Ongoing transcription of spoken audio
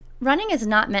Running is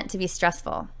not meant to be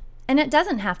stressful, and it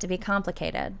doesn't have to be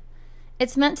complicated.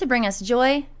 It's meant to bring us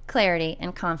joy, clarity,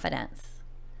 and confidence.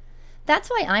 That's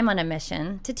why I'm on a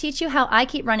mission to teach you how I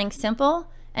keep running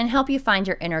simple and help you find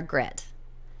your inner grit.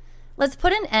 Let's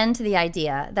put an end to the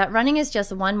idea that running is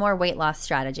just one more weight loss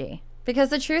strategy, because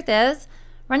the truth is,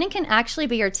 running can actually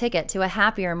be your ticket to a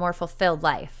happier, more fulfilled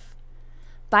life.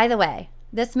 By the way,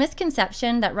 this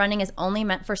misconception that running is only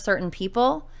meant for certain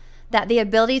people, that the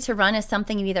ability to run is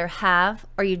something you either have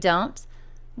or you don't,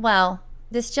 well,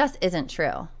 this just isn't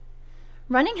true.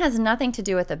 Running has nothing to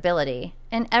do with ability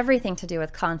and everything to do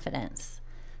with confidence.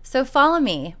 So follow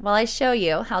me while I show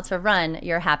you how to run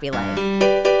your happy life.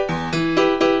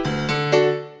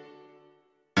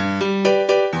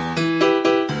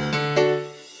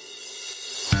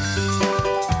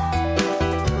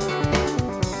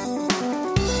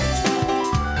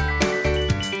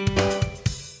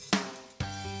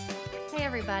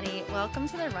 Welcome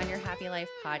to the Run Your Happy Life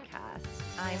podcast.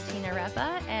 I'm Tina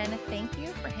Repa, and thank you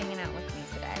for hanging out with me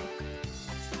today.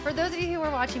 For those of you who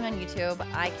are watching on YouTube,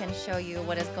 I can show you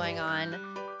what is going on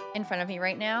in front of me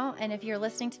right now. And if you're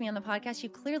listening to me on the podcast, you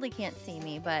clearly can't see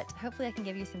me, but hopefully I can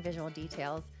give you some visual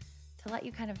details to let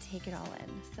you kind of take it all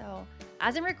in. So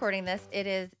as I'm recording this, it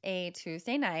is a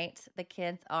Tuesday night. The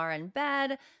kids are in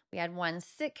bed. We had one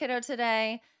sick kiddo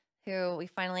today who we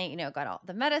finally, got all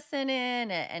the medicine in,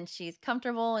 and she's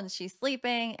comfortable and she's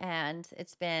sleeping, and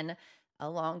it's been a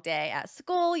long day at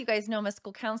school. You guys know I'm a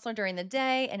school counselor during the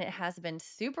day, and it has been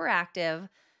super active,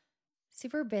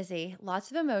 super busy,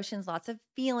 lots of emotions, lots of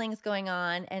feelings going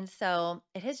on. And so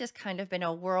it has just kind of been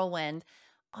a whirlwind.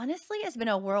 Honestly, it's been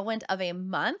a whirlwind of a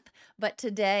month, but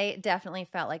today definitely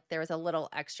felt like there was a little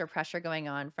extra pressure going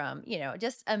on from,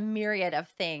 just a myriad of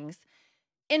things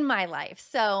in my life.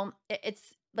 So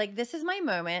it's like, this is my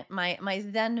moment, my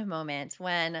Zen moment,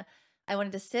 when I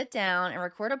wanted to sit down and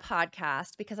record a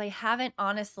podcast, because I haven't,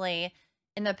 honestly,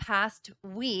 in the past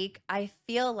week, I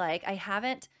feel like I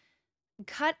haven't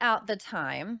cut out the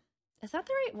time. Is that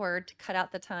the right word, to cut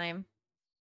out the time?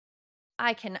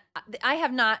 I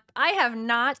have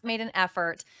not made an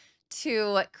effort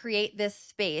to create this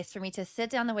space for me to sit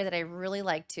down the way that I really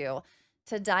like to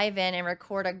dive in and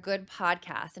record a good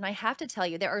podcast. And I have to tell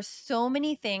you, there are so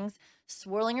many things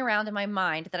swirling around in my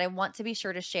mind that I want to be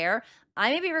sure to share. I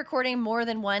may be recording more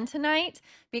than one tonight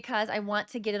because I want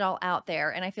to get it all out there,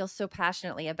 and I feel so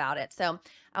passionately about it. So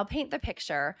I'll paint the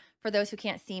picture for those who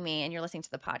can't see me and you're listening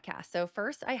to the podcast. So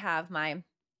first I have my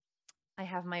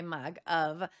mug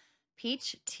of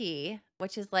peach tea,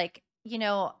 which is like,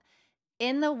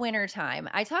 in the wintertime,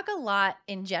 I talk a lot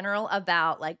in general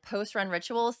about like post-run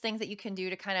rituals, things that you can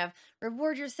do to kind of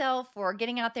reward yourself for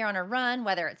getting out there on a run,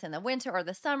 whether it's in the winter or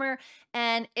the summer.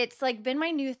 And it's like been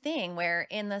my new thing where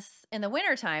in the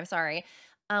wintertime,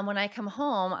 when I come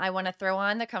home, I want to throw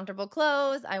on the comfortable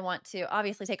clothes. I want to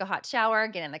obviously take a hot shower,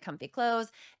 get in the comfy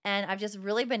clothes. And I've just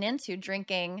really been into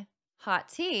drinking hot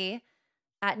tea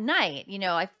at night.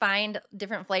 I find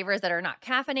different flavors that are not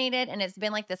caffeinated, and it's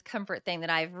been like this comfort thing that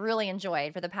I've really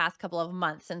enjoyed for the past couple of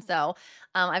months. And so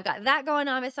I've got that going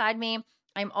on beside me.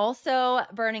 I'm also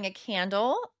burning a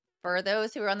candle. For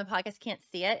those who are on the podcast can't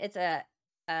see it, it's a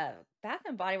Bath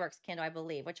and Body Works candle, I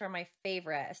believe, which are my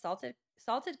favorite, a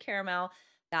salted caramel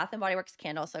Bath and Body Works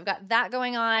candle. So I've got that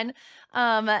going on,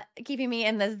 keeping me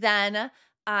in the zen.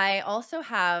 I also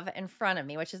have in front of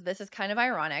me, this is kind of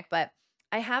ironic, but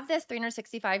I have this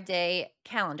 365-day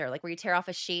calendar, like where you tear off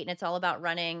a sheet and it's all about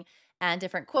running and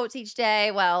different quotes each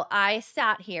day. Well, I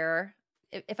sat here,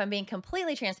 if I'm being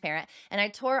completely transparent, and I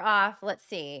tore off, let's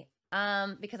see,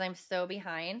 because I'm so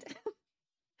behind.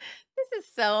 This is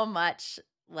so much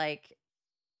like,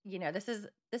 this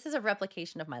is a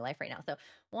replication of my life right now. So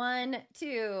 1,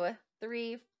 2,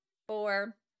 3,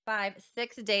 4, 5,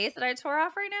 6 days that I tore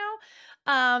off right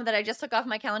now, that I just took off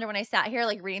my calendar when I sat here,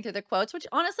 like reading through the quotes, which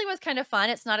honestly was kind of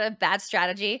fun. It's not a bad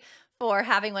strategy for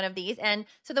having one of these. And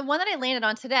so the one that I landed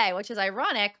on today, which is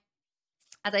ironic,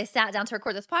 as I sat down to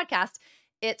record this podcast,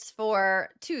 it's for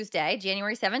Tuesday,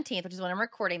 January 17th, which is when I'm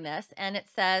recording this. And it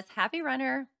says, "Happy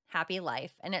runner, happy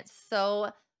life." And it's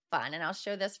so fun. And I'll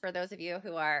show this for those of you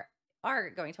who are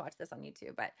going to watch this on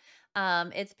YouTube, but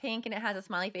it's pink and it has a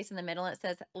smiley face in the middle, and it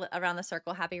says around the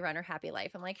circle, "Happy runner, happy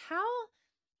life." I'm like, how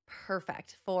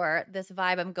perfect for this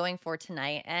vibe I'm going for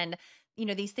tonight. And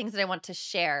these things that I want to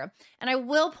share. And I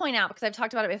will point out, because I've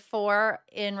talked about it before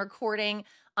in recording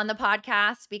on the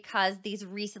podcast, because these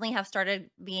recently have started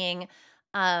being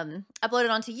uploaded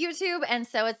onto YouTube. And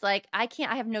so it's like, I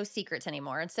have no secrets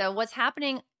anymore. And so what's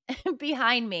happening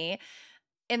behind me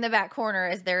in the back corner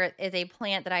is there is a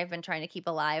plant that I've been trying to keep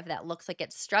alive that looks like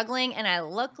it's struggling, and it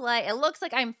looks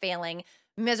like I'm failing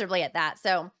miserably at that.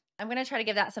 So I'm going to try to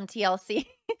give that some TLC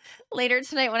later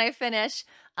tonight when I finish,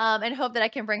 and hope that I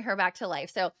can bring her back to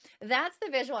life. So that's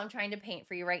the visual I'm trying to paint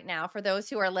for you right now for those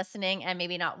who are listening and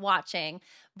maybe not watching.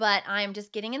 But I'm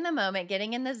just getting in the moment,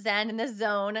 getting in the zen, in the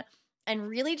zone, and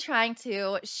really trying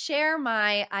to share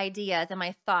my ideas and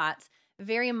my thoughts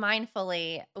very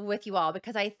mindfully with you all,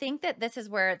 because I think that this is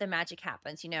where the magic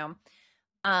happens.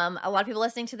 A lot of people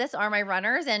listening to this are my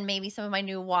runners and maybe some of my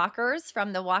new walkers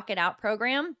from the Walk It Out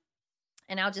program.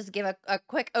 And I'll just give a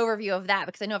quick overview of that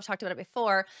because I know I've talked about it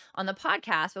before on the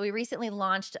podcast, but we recently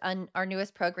launched our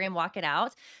newest program, Walk It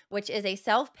Out, which is a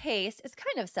self-paced, it's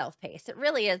kind of self-paced. It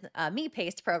really is a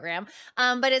me-paced program,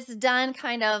 but it's done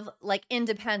kind of like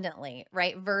independently,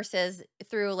 right? Versus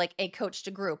through like a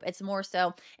coached group. It's more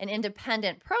so an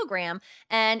independent program,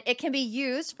 and it can be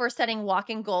used for setting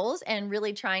walking goals and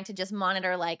really trying to just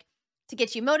monitor like to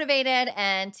get you motivated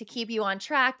and to keep you on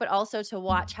track, but also to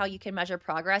watch how you can measure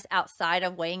progress outside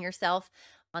of weighing yourself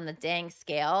on the dang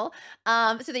scale,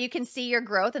 so that you can see your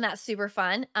growth. And that's super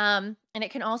fun. And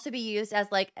it can also be used as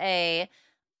like a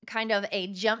kind of a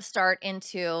jump start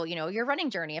into, your running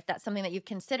journey. If that's something that you've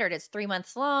considered, it's 3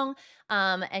 months long,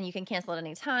 and you can cancel at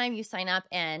any time. You sign up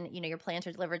and, your plans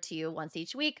are delivered to you once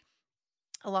each week,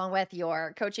 along with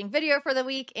your coaching video for the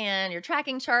week and your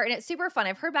tracking chart. And it's super fun.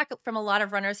 I've heard back from a lot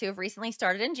of runners who have recently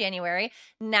started in January.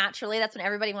 Naturally, that's when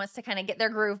everybody wants to kind of get their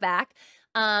groove back.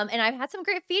 And I've had some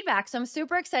great feedback. So I'm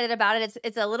super excited about it.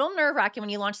 It's a little nerve-wracking when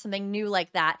you launch something new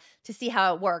like that to see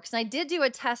how it works. And I did do a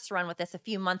test run with this a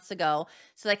few months ago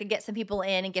so that I could get some people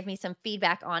in and give me some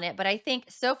feedback on it. But I think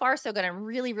so far so good. I'm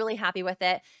really, really happy with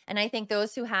it. And I think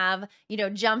those who have,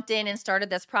 jumped in and started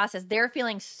this process, they're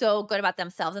feeling so good about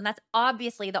themselves. And that's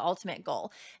obviously the ultimate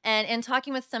goal. And in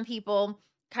talking with some people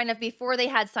kind of before they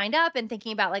had signed up and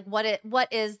thinking about like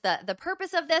what is the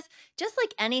purpose of this, just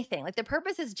like anything, like the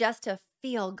purpose is just to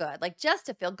feel good, like just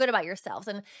to feel good about yourselves.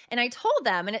 And I told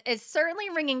them, and it's certainly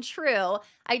ringing true,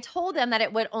 I told them that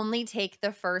it would only take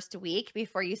the first week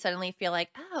before you suddenly feel like,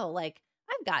 oh, like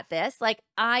I've got this. Like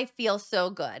I feel so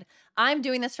good. I'm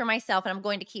doing this for myself and I'm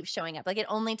going to keep showing up. Like it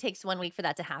only takes 1 week for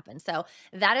that to happen. So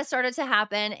that has started to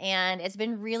happen, and it's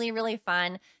been really, really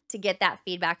fun to get that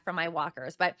feedback from my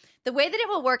walkers. But the way that it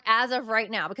will work as of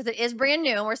right now, because it is brand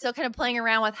new, and we're still kind of playing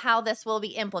around with how this will be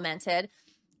implemented,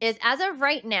 is as of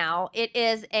right now, it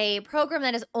is a program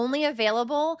that is only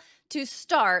available to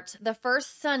start the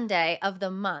first Sunday of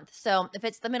the month. So if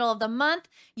it's the middle of the month,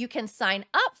 you can sign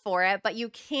up for it, but you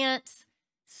can't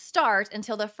start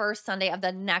until the first Sunday of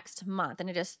the next month. And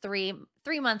it is three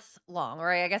months long,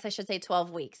 or I guess I should say 12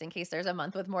 weeks in case there's a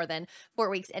month with more than 4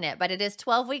 weeks in it. But it is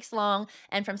 12 weeks long.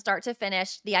 And from start to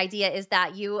finish, the idea is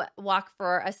that you walk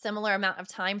for a similar amount of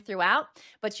time throughout,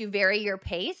 but you vary your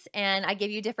pace. And I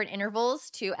give you different intervals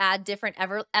to add different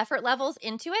effort levels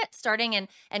into it, starting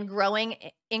and growing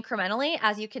incrementally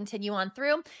as you continue on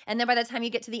through. And then by the time you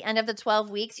get to the end of the 12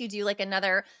 weeks, you do like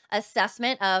another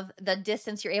assessment of the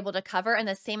distance you're able to cover in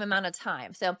the same amount of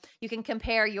time. So you can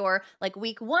compare your like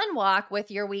week 1 walk with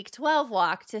your week 12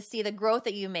 walk to see the growth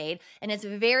that you made. And it's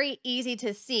very easy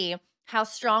to see how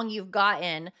strong you've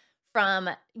gotten from,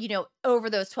 over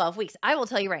those 12 weeks. I will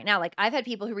tell you right now, like I've had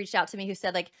people who reached out to me who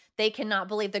said like they cannot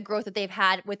believe the growth that they've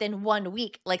had within 1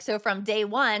 week. Like, so from day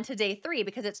 1 to day 3,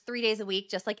 because it's 3 days a week,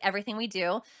 just like everything we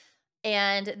do.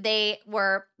 And they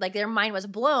were like, their mind was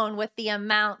blown with the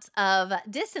amount of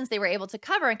distance they were able to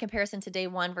cover in comparison to day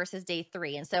 1 versus day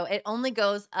 3. And so it only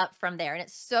goes up from there. And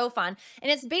it's so fun.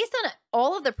 And it's based on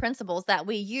all of the principles that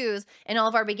we use in all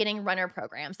of our beginning runner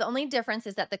programs. The only difference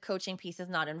is that the coaching piece is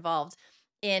not involved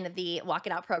in the Walk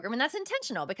It Out program. And that's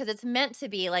intentional because it's meant to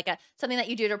be like something that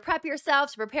you do to prep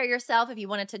yourself, to prepare yourself if you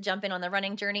wanted to jump in on the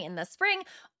running journey in the spring,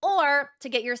 or to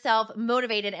get yourself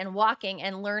motivated and walking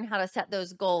and learn how to set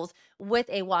those goals with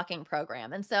a walking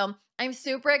program. And so I'm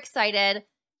super excited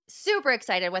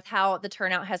with how the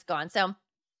turnout has gone. So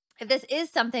if this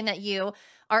is something that you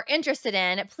are interested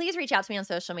in, please reach out to me on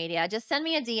social media. Just send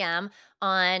me a DM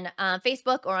on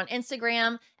Facebook or on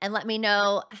Instagram and let me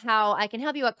know how I can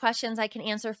help you, what questions I can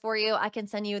answer for you. I can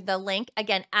send you the link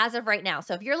again as of right now.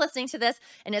 So if you're listening to this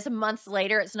and it's months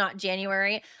later, it's not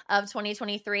January of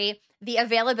 2023, the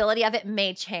availability of it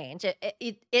may change.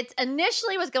 It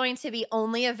initially was going to be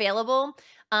only available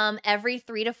every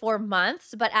 3 to 4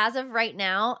 months, but as of right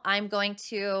now, I'm going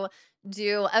to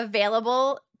do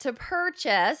available to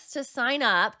purchase, to sign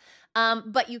up,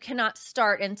 but you cannot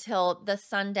start until the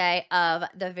Sunday of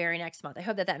the very next month. I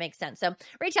hope that makes sense. So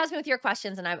reach out to me with your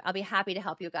questions and I'll be happy to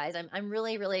help you guys. I'm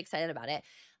really, really excited about it.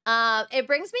 It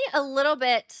brings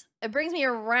me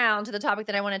around to the topic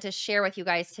that I wanted to share with you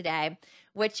guys today,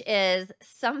 which is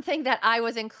something that I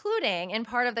was including in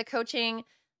part of the coaching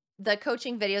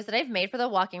videos that I've made for the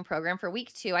walking program for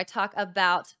week 2. I talk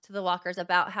about to the walkers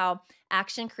about how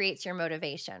action creates your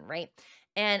motivation, right?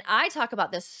 And I talk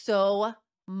about this so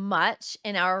much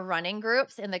in our running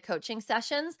groups in the coaching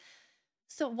sessions.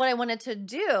 So what I wanted to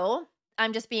do,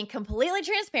 I'm just being completely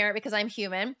transparent because I'm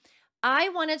human. I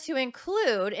wanted to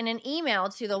include in an email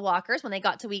to the walkers when they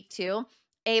got to week 2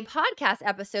 a podcast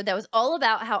episode that was all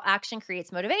about how action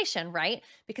creates motivation, right?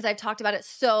 Because I've talked about it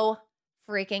so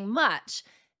freaking much.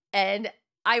 And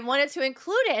I wanted to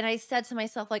include it. And I said to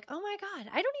myself, like, oh my God,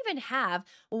 I don't even have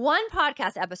one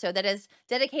podcast episode that is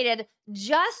dedicated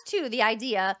just to the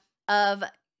idea of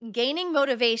gaining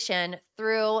motivation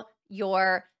through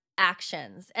your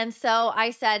actions. And so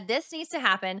I said, this needs to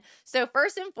happen. So,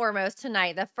 first and foremost,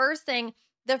 tonight, the first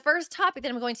topic that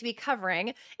I'm going to be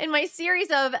covering in my series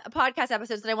of podcast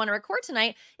episodes that I want to record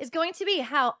tonight is going to be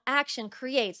how action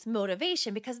creates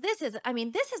motivation, because this is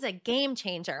a game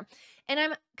changer. And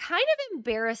I'm kind of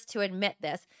embarrassed to admit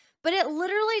this, but it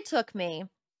literally took me,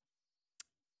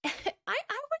 I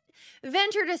would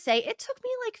venture to say it took me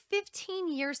like 15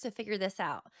 years to figure this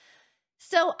out.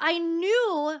 So I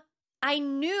knew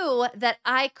that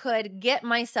I could get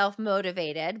myself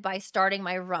motivated by starting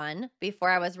my run before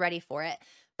I was ready for it.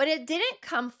 But it didn't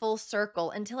come full circle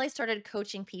until I started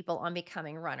coaching people on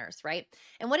becoming runners, right?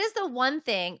 And what is the one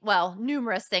thing? Well,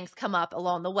 numerous things come up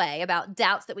along the way about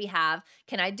doubts that we have.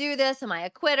 Can I do this? Am I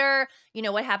a quitter?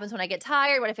 What happens when I get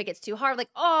tired? What if it gets too hard? Like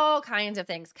all kinds of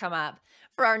things come up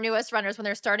for our newest runners when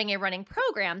they're starting a running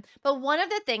program. But one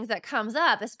of the things that comes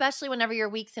up, especially whenever you're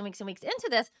weeks and weeks and weeks into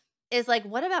this, is like,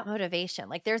 what about motivation?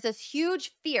 Like there's this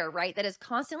huge fear, right? That is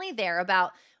constantly there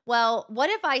about, well, what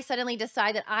if I suddenly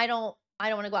decide that I don't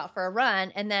want to go out for a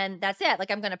run and then that's it. Like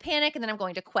I'm going to panic and then I'm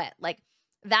going to quit. Like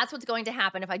that's what's going to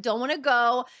happen. If I don't want to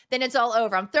go, then it's all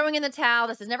over. I'm throwing in the towel.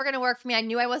 This is never going to work for me. I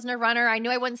knew I wasn't a runner. I knew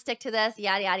I wouldn't stick to this,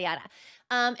 yada, yada, yada.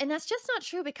 And that's just not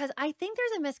true, because I think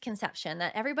there's a misconception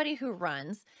that everybody who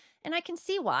runs, and I can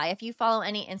see why, if you follow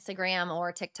any Instagram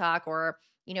or TikTok or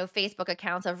Facebook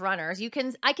accounts of runners,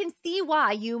 I can see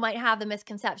why you might have the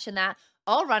misconception that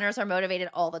all runners are motivated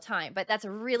all the time, but that's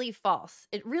really false.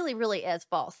 It really, really is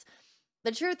false.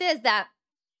 The truth is that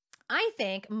I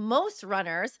think most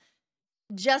runners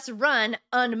just run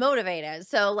unmotivated.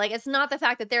 So like, it's not the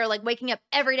fact that they're like waking up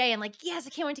every day and like, yes,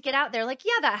 I can't wait to get out there. Like,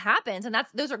 yeah, that happens. And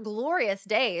those are glorious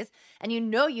days. And you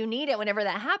need it whenever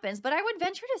that happens. But I would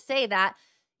venture to say that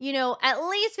at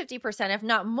least 50%, if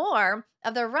not more,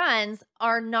 of the runs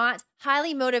are not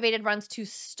highly motivated runs to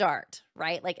start,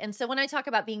 right? Like, and so when I talk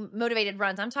about being motivated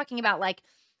runs, I'm talking about like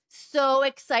so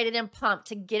excited and pumped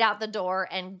to get out the door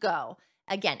and go.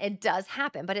 Again, it does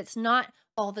happen, but it's not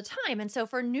all the time. And so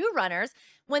for new runners,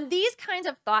 when these kinds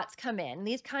of thoughts come in,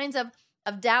 these kinds of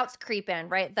doubts creep in,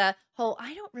 right? The whole,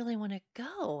 I don't really want to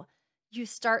go. You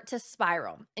start to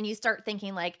spiral and you start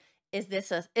thinking like, is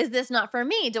this not for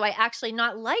me? Do I actually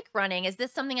not like running? Is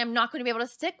this something I'm not going to be able to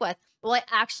stick with? Will I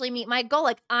actually meet my goal?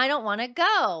 Like, I don't want to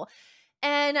go.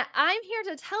 And I'm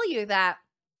here to tell you that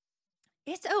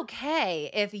it's okay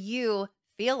if you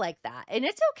feel like that. And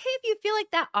it's okay if you feel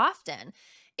like that often.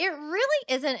 It really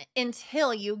isn't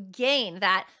until you gain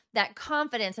that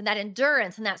confidence and that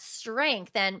endurance and that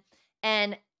strength and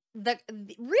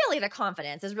really the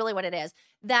confidence is really what it is.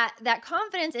 That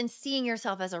confidence in seeing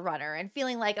yourself as a runner and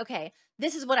feeling like, okay,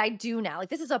 this is what I do now. Like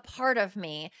this is a part of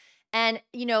me. And,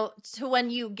 to when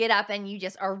you get up and you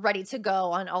just are ready to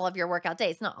go on all of your workout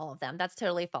days, not all of them. That's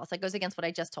totally false. That goes against what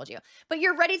I just told you. But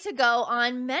you're ready to go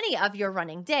on many of your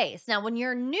running days. Now, when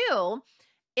you're new,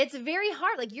 it's very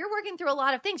hard. Like you're working through a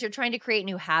lot of things. You're trying to create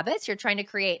new habits. You're trying to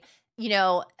create,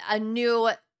 a new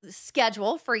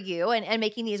schedule for you and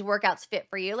making these workouts fit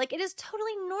for you. Like it is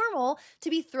totally normal to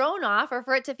be thrown off or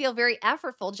for it to feel very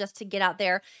effortful just to get out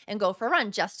there and go for a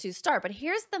run, just to start. But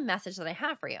here's the message that I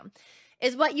have for you.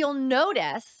 Is what you'll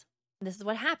notice, this is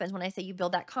what happens when I say you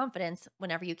build that confidence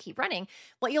whenever you keep running.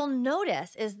 What you'll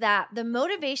notice is that the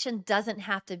motivation doesn't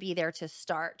have to be there to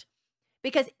start.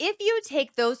 Because if you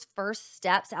take those first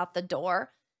steps out the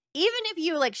door, even if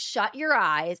you like shut your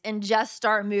eyes and just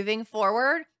start moving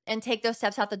forward and take those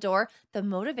steps out the door, the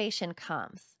motivation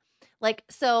comes. Like,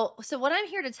 so what I'm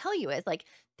here to tell you is like,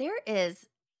 there is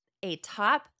a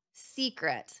top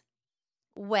secret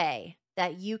way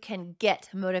that you can get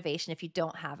motivation if you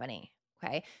don't have any.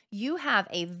 Okay. You have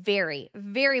a very,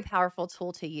 very powerful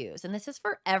tool to use. And this is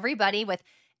for everybody with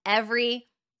every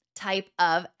type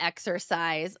of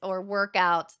exercise or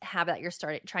workout habit that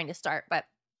you're trying to start. But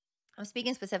I'm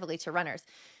speaking specifically to runners.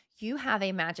 You have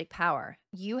a magic power.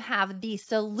 You have the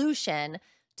solution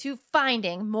to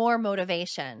finding more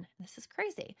motivation. This is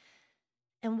crazy.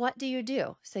 And what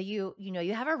do? So you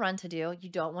have a run to do. You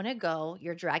don't want to go.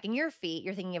 You're dragging your feet.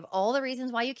 You're thinking of all the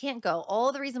reasons why you can't go,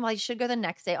 all the reasons why you should go the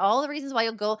next day, all the reasons why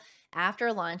you'll go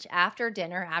after lunch, after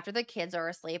dinner, after the kids are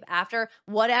asleep, after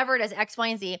whatever it is, X, Y,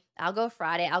 and Z. I'll go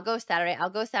Friday. I'll go Saturday.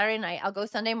 I'll go Saturday night. I'll go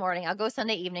Sunday morning. I'll go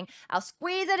Sunday evening. I'll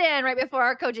squeeze it in right before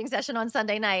our coaching session on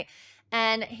Sunday night.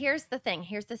 And here's the thing.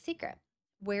 Here's the secret.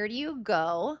 Where do you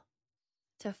go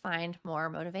to find more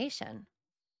motivation?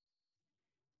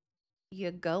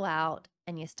 You go out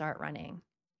and you start running.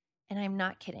 And I'm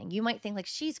not kidding. You might think like,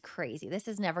 she's crazy. This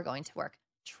is never going to work.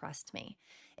 Trust me.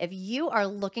 If you are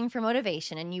looking for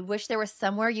motivation and you wish there was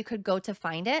somewhere you could go to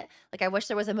find it, like I wish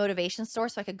there was a motivation store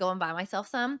so I could go and buy myself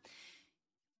some,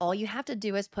 all you have to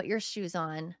do is put your shoes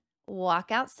on,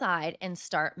 walk outside, and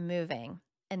start moving.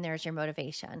 And there's your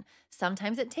motivation.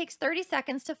 Sometimes it takes 30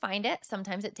 seconds to find it.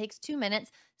 Sometimes it takes 2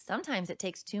 minutes. Sometimes it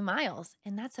takes 2 miles.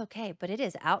 And that's okay, but it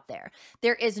is out there.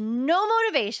 There is no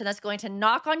motivation that's going to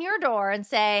knock on your door and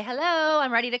say, hello,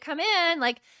 I'm ready to come in.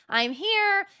 Like, I'm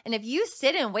here. And if you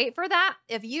sit and wait for that,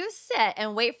 if you sit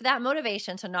and wait for that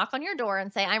motivation to knock on your door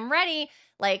and say, I'm ready,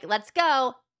 like, let's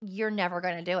go, you're never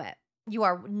going to do it. You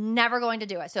are never going to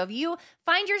do it. So if you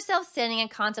find yourself sitting and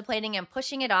contemplating and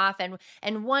pushing it off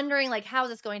and wondering like, how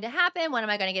is this going to happen? When am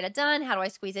I going to get it done? How do I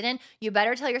squeeze it in? You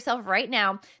better tell yourself right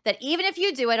now that even if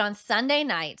you do it on Sunday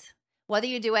night, whether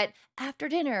you do it after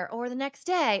dinner or the next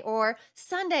day or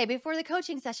Sunday before the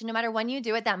coaching session, no matter when you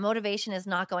do it, that motivation is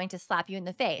not going to slap you in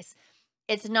the face.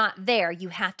 It's not there. You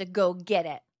have to go get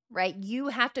it. Right? You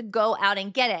have to go out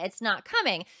and get it. It's not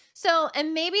coming. So,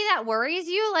 and maybe that worries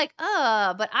you like,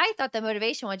 but I thought the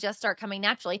motivation would just start coming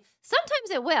naturally.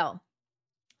 Sometimes it will.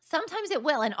 Sometimes it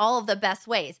will in all of the best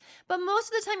ways. But most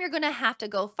of the time you're going to have to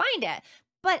go find it.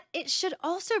 But it should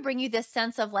also bring you this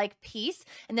sense of like peace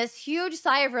and this huge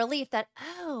sigh of relief that,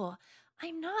 oh,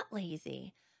 I'm not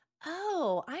lazy.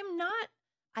 Oh,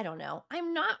 I don't know.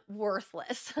 I'm not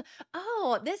worthless.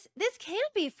 Oh, this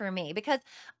can't be for me because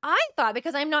I thought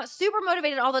because I'm not super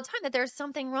motivated all the time that there's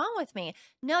something wrong with me.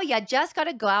 No, you just got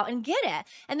to go out and get it.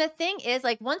 And the thing is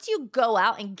like once you go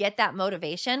out and get that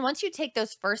motivation, once you take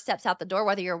those first steps out the door,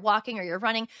 whether you're walking or you're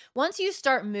running, once you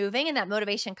start moving and that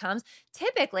motivation comes,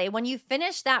 typically when you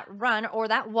finish that run or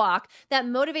that walk, that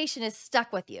motivation is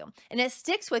stuck with you and it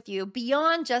sticks with you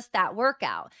beyond just that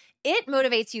workout. It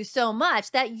motivates you so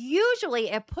much that usually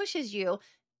it pushes you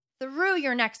through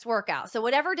your next workout. So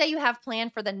whatever day you have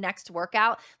planned for the next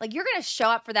workout, like you're going to show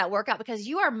up for that workout because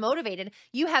you are motivated.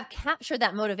 You have captured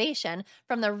that motivation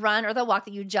from the run or the walk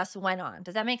that you just went on.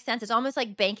 Does that make sense? It's almost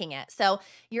like banking it. So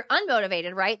you're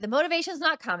unmotivated, right? The motivation's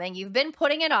not coming. You've been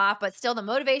putting it off, but still the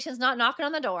motivation's not knocking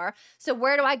on the door. So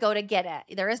where do I go to get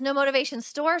it? There is no motivation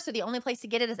store. So the only place to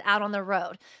get it is out on the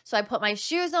road. So I put my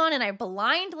shoes on and I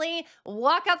blindly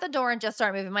walk out the door and just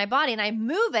start moving my body and I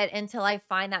move it until I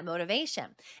find that motivation.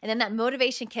 And then that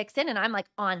motivation kicks in and I'm like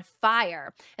on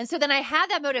fire. And so then I have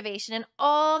that motivation and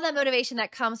all that motivation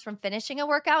that comes from finishing a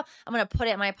workout, I'm going to put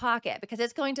it in my pocket because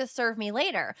it's going to serve me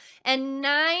later. And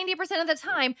 90% of the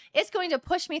time, it's going to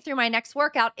push me through my next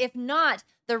workout, if not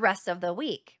the rest of the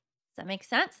week. Does that make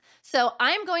sense? So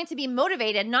I'm going to be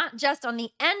motivated not just on the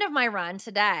end of my run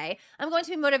today. I'm going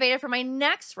to be motivated for my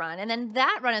next run. And then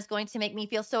that run is going to make me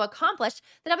feel so accomplished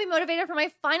that I'll be motivated for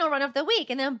my final run of the week.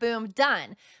 And then boom,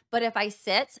 done. But if I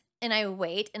sit and I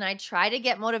wait and I try to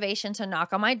get motivation to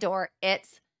knock on my door,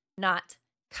 it's not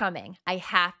coming. I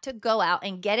have to go out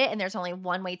and get it. And there's only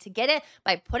one way to get it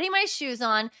by putting my shoes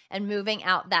on and moving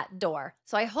out that door.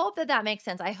 So I hope that that makes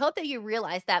sense. I hope that you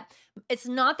realize that it's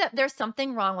not that there's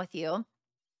something wrong with you.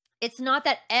 It's not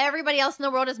that everybody else in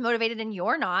the world is motivated and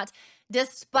you're not,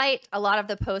 despite a lot of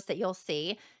the posts that you'll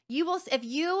see. You will,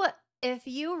 if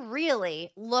you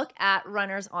really look at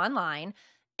runners online,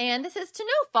 and this is to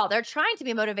no fault. They're trying to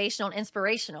be motivational and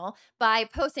inspirational by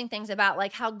posting things about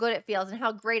like how good it feels and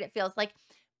how great it feels. Like,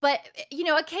 but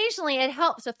occasionally it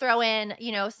helps to throw in,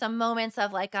 some moments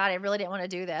of like, God, I really didn't want to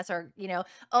do this, or,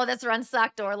 oh, this run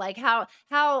sucked, or like how,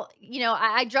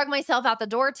 I drug myself out the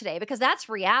door today, because that's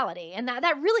reality. And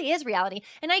that really is reality.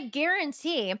 And I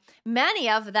guarantee many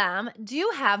of them do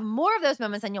have more of those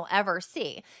moments than you'll ever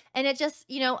see. And it just,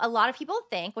 a lot of people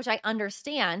think, which I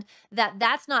understand, that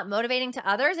that's not motivating to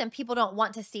others and people don't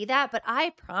want to see that. But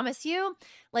I promise you,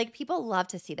 like, people love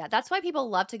to see that. That's why people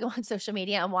love to go on social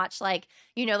media and watch, like,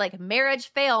 like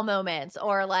marriage fail moments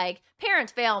or like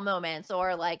parent fail moments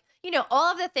or like,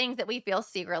 all of the things that we feel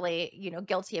secretly,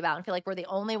 guilty about and feel like we're the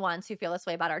only ones who feel this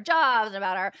way about our jobs and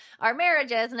about our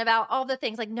marriages and about all the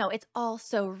things. Like, no, it's all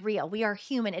so real. We are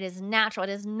human. It is natural. It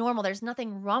is normal. There's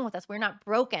nothing wrong with us. We're not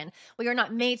broken. We are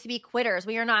not made to be quitters.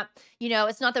 We are not,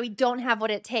 it's not that we don't have what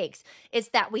it takes. It's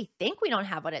that we think we don't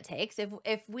have what it takes.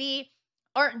 If we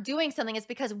aren't doing something, it's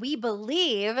because we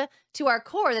believe to our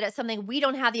core that it's something we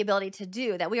don't have the ability to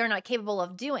do, that we are not capable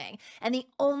of doing. And the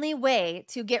only way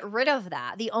to get rid of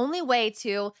that, the only way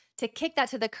to kick that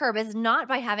to the curb is not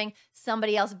by having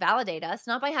somebody else validate us,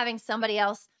 not by having somebody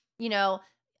else,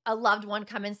 a loved one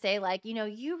come and say like,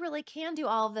 you really can do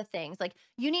all of the things. Like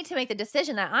you need to make the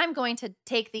decision that I'm going to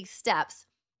take these steps.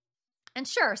 And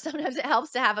sure, sometimes it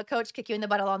helps to have a coach kick you in the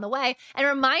butt along the way and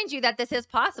remind you that this is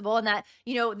possible and that,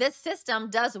 this system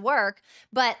does work,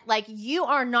 but like you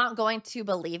are not going to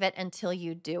believe it until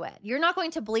you do it. You're not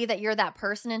going to believe that you're that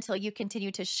person until you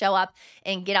continue to show up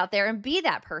and get out there and be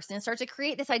that person and start to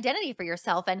create this identity for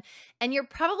yourself. And you're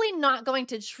probably not going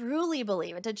to truly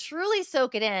believe it, to truly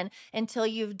soak it in until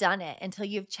you've done it, until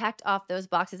you've checked off those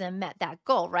boxes and met that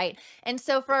goal, right? And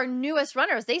so for our newest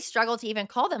runners, they struggle to even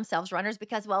call themselves runners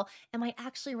because, well, am I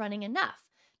actually running enough?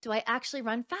 Do I actually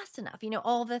run fast enough?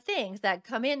 All the things that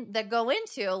go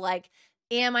into like,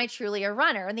 am I truly a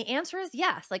runner? And the answer is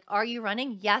yes. Like, are you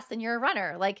running? Yes, then you're a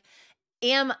runner. Like,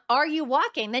 are you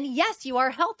walking? Then yes, you are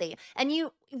healthy.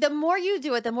 And the more you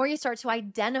do it, the more you start to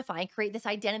identify and create this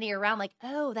identity around like,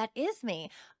 oh, that is me.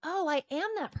 Oh, I am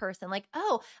that person. Like,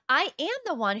 oh, I am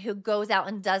the one who goes out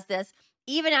and does this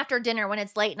even after dinner when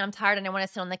it's late and I'm tired and I want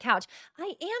to sit on the couch. I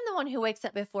am the one who wakes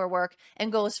up before work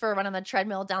and goes for a run on the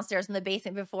treadmill downstairs in the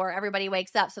basement before everybody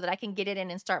wakes up so that I can get it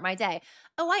in and start my day.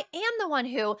 Oh, I am the one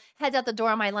who heads out the door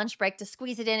on my lunch break to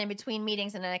squeeze it in between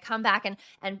meetings and then I come back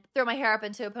and throw my hair up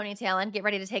into a ponytail and get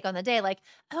ready to take on the day. Like,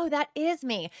 oh, that is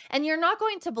me. And you're not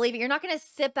going to believe it. You're not going to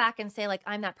sit back and say like,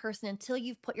 I'm that person until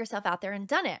you've put yourself out there and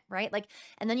done it, right? Like,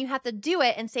 and then you have to do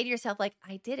it and say to yourself like,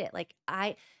 I did it. Like,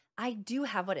 I do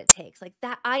have what it takes. Like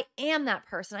that, I am that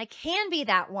person. I can be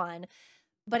that one,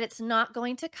 but it's not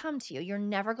going to come to you. You're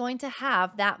never going to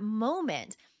have that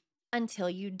moment until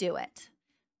you do it.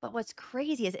 But what's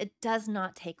crazy is it does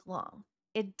not take long.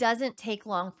 It doesn't take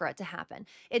long for it to happen.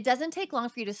 It doesn't take long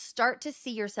for you to start to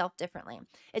see yourself differently.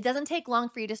 It doesn't take long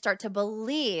for you to start to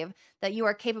believe that you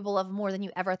are capable of more than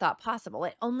you ever thought possible.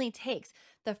 It only takes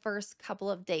the first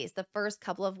couple of days, the first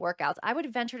couple of workouts. I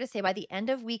would venture to say by the end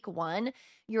of week 1,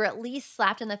 you're at least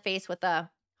slapped in the face with a,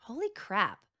 holy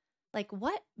crap, like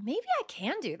what? Maybe I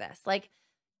can do this. Like,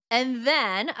 and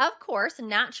then, of course,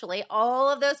 naturally, all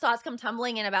of those thoughts come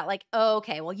tumbling in about like, oh,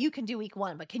 okay, well, you can do week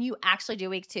 1, but can you actually do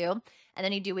week 2? And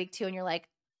then you do week 2 and you're like,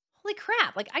 holy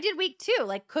crap, like I did week 2.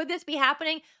 Like, could this be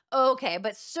happening? Okay,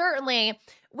 but certainly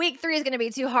week 3 is going to be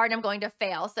too hard and I'm going to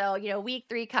fail. So, week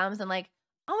 3 comes and like,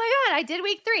 oh my God, I did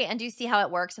week 3. And do you see how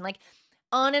it works? And like,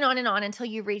 on and on and on until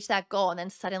you reach that goal. And then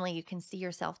suddenly you can see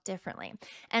yourself differently.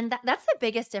 And that's the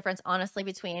biggest difference, honestly,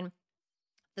 between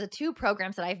the 2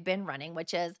 programs that I've been running,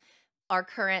 which is our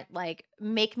current like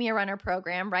Make Me a Runner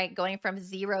program, right? Going from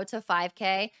 0 to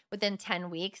 5K within 10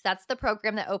 weeks. That's the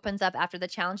program that opens up after the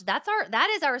challenge. That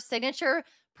is our signature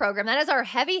program. That is our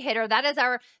heavy hitter.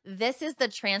 This is the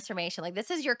transformation. Like this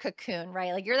is your cocoon,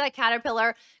 right? Like you're that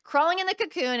caterpillar crawling in the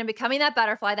cocoon and becoming that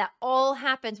butterfly. That all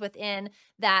happens within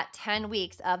that 10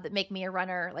 weeks of the Make Me a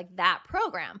Runner, like that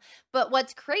program. But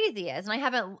what's crazy is,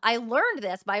 and I learned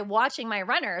this by watching my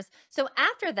runners. So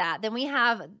after that, then we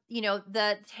have,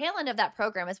 the tail end of that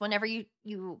program is whenever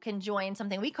you can join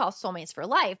something we call Soulmates for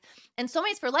Life. And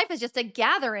Soulmates for Life is just a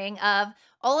gathering of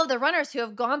all of the runners who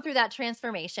have gone through that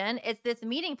transformation. It's this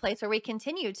meeting place where we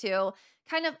continue to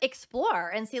kind of explore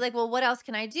and see like, well, what else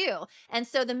can I do? And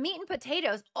so the meat and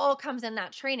potatoes all comes in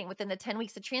that training. Within the 10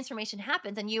 weeks, the transformation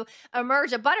happens and you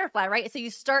emerge a butterfly, right? So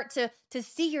you start to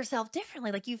see yourself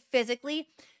differently. Like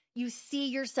you see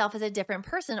yourself as a different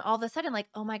person. All of a sudden, like,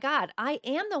 oh my God, I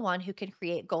am the one who can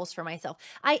create goals for myself.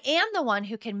 I am the one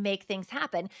who can make things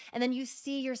happen. And then you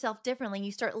see yourself differently.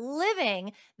 You start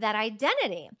living that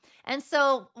identity. And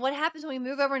so what happens when we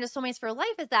move over into Soulmates for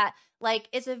Life is that like,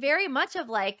 it's a very much of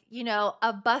like,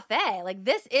 a buffet. Like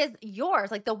this is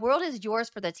yours. Like the world is yours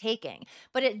for the taking,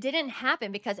 but it didn't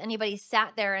happen because anybody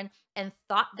sat there and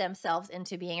thought themselves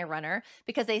into being a runner,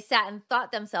 because they sat and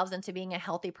thought themselves into being a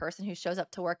healthy person who shows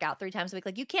up to work out 3 times a week.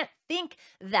 Like you can't think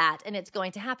that and it's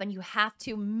going to happen. You have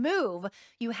to move.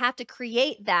 You have to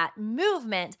create that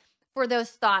movement for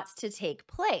those thoughts to take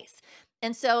place.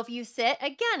 And so if you sit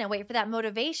again and wait for that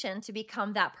motivation to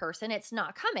become that person, it's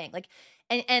not coming. Like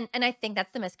and I think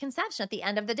that's the misconception. At the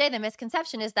end of the day, the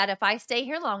misconception is that if I stay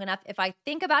here long enough, if I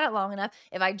think about it long enough,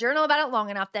 if I journal about it long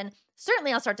enough, then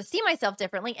certainly I'll start to see myself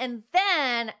differently and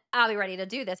then I'll be ready to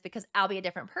do this because I'll be a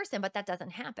different person, but that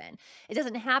doesn't happen. It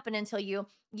doesn't happen until you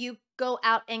go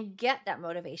out and get that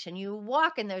motivation. You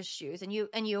walk in those shoes and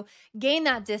you gain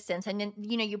that distance and then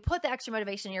you put the extra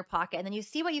motivation in your pocket and then you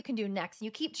see what you can do next and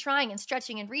you keep trying and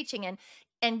stretching and reaching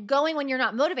and going when you're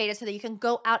not motivated so that you can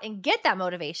go out and get that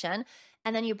motivation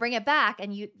and then you bring it back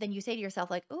and you say to yourself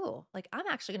like, "Ooh, like I'm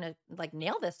actually going to like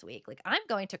nail this week. Like I'm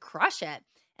going to crush it."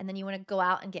 And then you want to go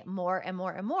out and get more and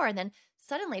more and more and then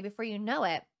suddenly before you know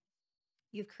it,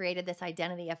 you've created this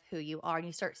identity of who you are and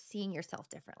you start seeing yourself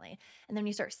differently. And then when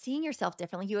you start seeing yourself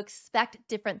differently, you expect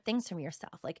different things from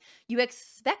yourself. Like you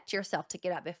expect yourself to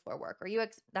get up before work or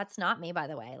that's not me, by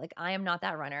the way. Like I am not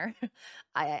that runner.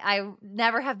 I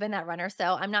never have been that runner.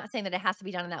 So I'm not saying that it has to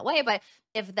be done in that way, but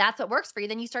if that's what works for you,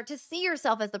 then you start to see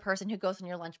yourself as the person who goes on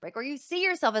your lunch break or you see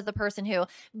yourself as the person who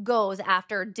goes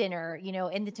after dinner,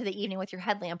 into the evening with your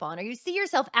headlamp on, or you see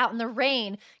yourself out in the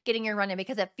rain getting your run in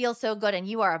because it feels so good and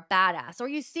you are a badass. Or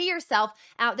you see yourself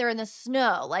out there in the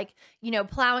snow, like,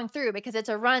 plowing through because it's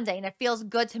a run day and it feels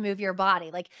good to move your body.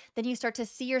 Like, then you start to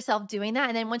see yourself doing that.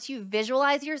 And then once you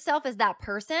visualize yourself as that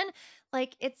person,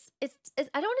 like it's I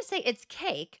don't want to say it's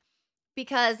cake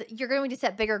because you're going to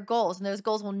set bigger goals and those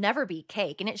goals will never be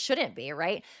cake and it shouldn't be,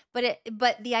 right? But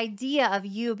the idea of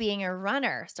you being a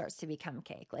runner starts to become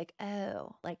cake. Like,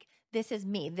 oh, like this is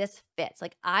me. This fits.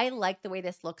 Like I like the way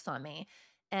this looks on me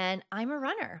and I'm a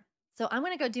runner. So I'm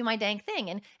going to go do my dang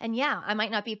thing. And yeah, I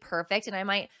might not be perfect and I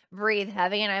might breathe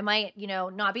heavy and I might,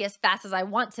 not be as fast as I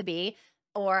want to be,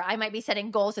 or I might be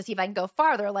setting goals to see if I can go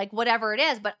farther, like whatever it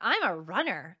is, but I'm a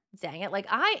runner. Dang it. Like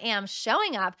I am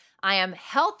showing up. I am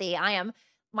healthy.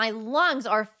 My lungs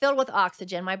are filled with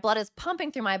oxygen. My blood is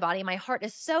pumping through my body. My heart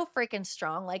is so freaking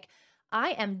strong. Like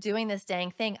I am doing this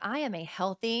dang thing. I am a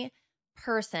healthy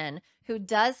person who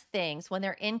does things when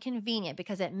they're inconvenient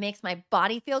because it makes my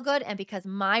body feel good and because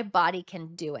my body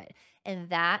can do it. And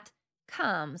that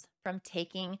comes from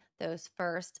taking those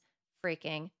first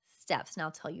freaking steps. And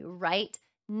I'll tell you right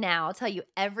now, I'll tell you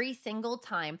every single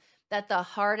time that the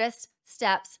hardest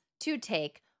steps to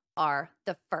take are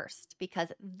the first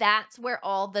because that's where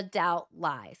all the doubt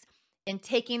lies in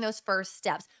taking those first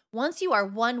steps. Once you are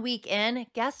 1 week in,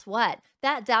 guess what?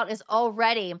 That doubt is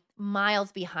already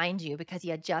miles behind you because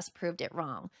you just proved it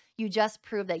wrong. You just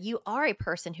proved that you are a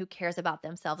person who cares about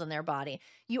themselves and their body.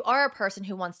 You are a person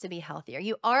who wants to be healthier.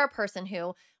 You are a person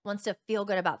who wants to feel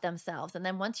good about themselves. And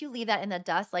then once you leave that in the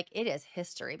dust, like it is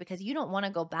history because you don't want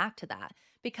to go back to that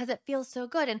because it feels so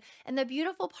good. And the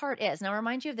beautiful part is, and I'll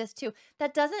remind you of this too,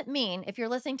 that doesn't mean if you're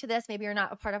listening to this, maybe you're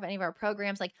not a part of any of our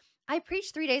programs, like I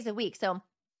preach 3 days a week. So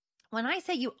when I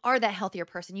say you are that healthier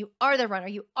person, you are the runner,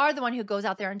 you are the one who goes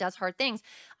out there and does hard things,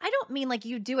 I don't mean like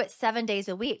you do it 7 days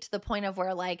a week to the point of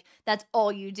where like that's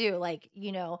all you do. Like,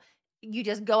 you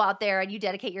just go out there and you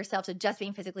dedicate yourself to just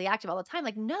being physically active all the time.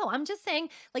 Like, no, I'm just saying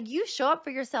like you show up for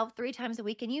yourself 3 times a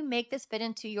week and you make this fit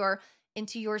into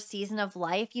your season of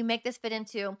life. You make this fit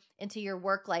into your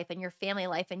work life and your family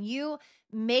life and you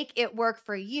make it work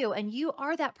for you and you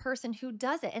are that person who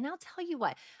does it. And I'll tell you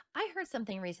what, I heard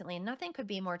something recently and nothing could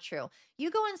be more true. You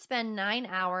go and spend 9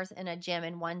 hours in a gym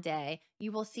in one day,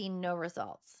 you will see no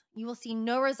results. You will see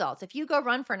no results. If you go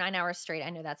run for 9 hours straight, I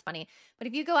know that's funny, but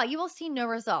if you go out, you will see no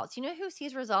results. You know who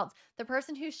sees results? The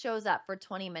person who shows up for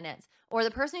 20 minutes or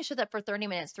the person who shows up for 30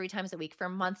 minutes 3 times a week for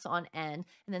months on end.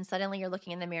 And then suddenly you're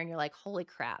looking in the mirror and you're like, holy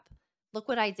crap, look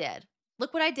what I did.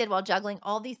 Look what I did while juggling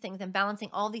all these things and balancing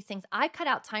all these things. I cut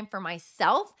out time for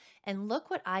myself and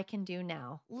look what I can do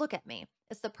now. Look at me.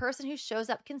 It's the person who shows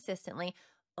up consistently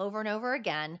over and over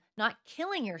again, not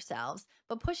killing yourselves,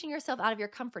 but pushing yourself out of your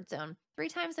comfort zone 3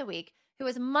 times a week, who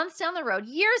is months down the road,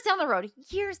 years down the road,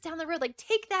 years down the road. Like,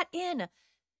 take that in.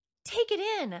 Take it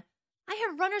in. I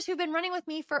have runners who've been running with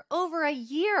me for over a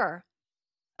year,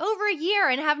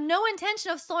 and have no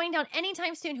intention of slowing down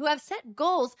anytime soon, who have set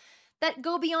goals that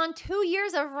go beyond 2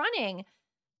 years of running.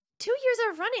 2 years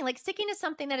of running, like sticking to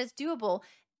something that is doable.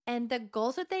 And the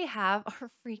goals that they have are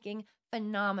freaking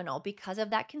phenomenal because of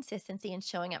that consistency and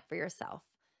showing up for yourself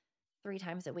 3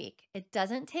 times a week. It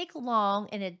doesn't take long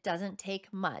and it doesn't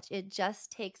take much. It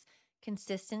just takes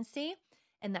consistency,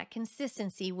 and that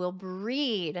consistency will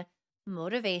breed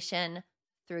motivation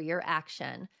through your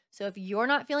action. So if you're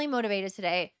not feeling motivated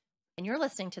today and you're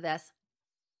listening to this,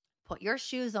 put your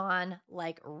shoes on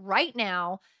like right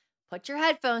now, put your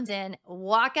headphones in,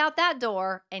 walk out that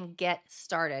door and get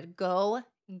started. Go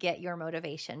get your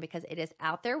motivation because it is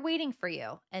out there waiting for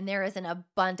you. And there is an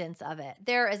abundance of it.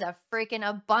 There is a freaking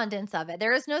abundance of it.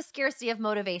 There is no scarcity of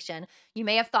motivation. You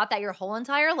may have thought that your whole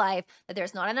entire life, that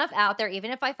there's not enough out there.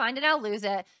 Even if I find it, I'll lose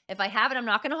it. If I have it, I'm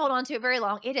not going to hold on to it very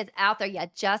long. It is out there. You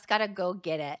just got to go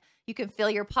get it. You can fill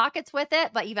your pockets with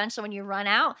it, but eventually when you run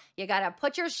out, you got to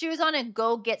put your shoes on and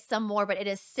go get some more. But it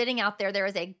is sitting out there. There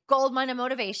is a gold mine of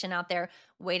motivation out there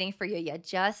waiting for you. You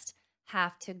just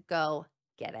have to go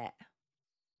get it.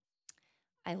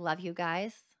 I love you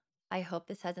guys. I hope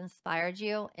this has inspired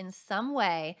you in some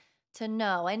way to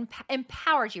know, and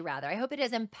empowered you rather. I hope it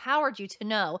has empowered you to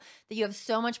know that you have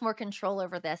so much more control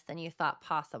over this than you thought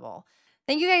possible.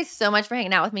 Thank you guys so much for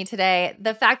hanging out with me today.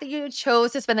 The fact that you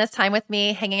chose to spend this time with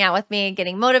me, hanging out with me,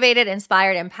 getting motivated,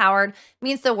 inspired, empowered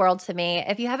means the world to me.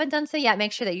 If you haven't done so yet,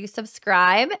 make sure that you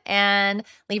subscribe and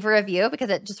leave a review because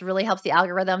it just really helps the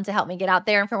algorithm to help me get out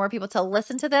there and for more people to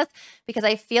listen to this, because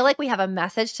I feel like we have a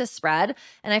message to spread.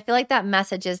 And I feel like that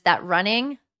message is that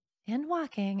running and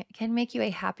walking can make you a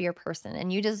happier person,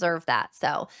 and you deserve that.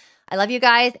 So I love you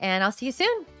guys, and I'll see you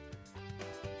soon.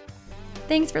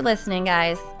 Thanks for listening,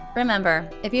 guys. Remember,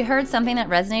 if you heard something that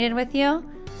resonated with you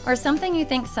or something you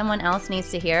think someone else needs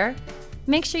to hear,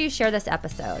 make sure you share this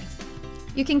episode.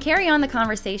 You can carry on the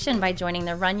conversation by joining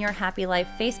the Run Your Happy Life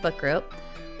Facebook group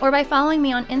or by following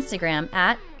me on Instagram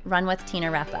at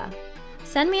RunWithTinaRepa.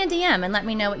 Send me a DM and let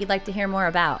me know what you'd like to hear more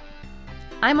about.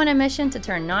 I'm on a mission to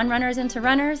turn non-runners into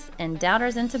runners and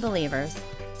doubters into believers.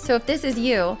 So if this is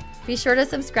you, be sure to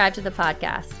subscribe to the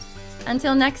podcast.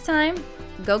 Until next time,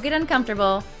 go get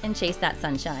uncomfortable and chase that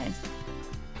sunshine.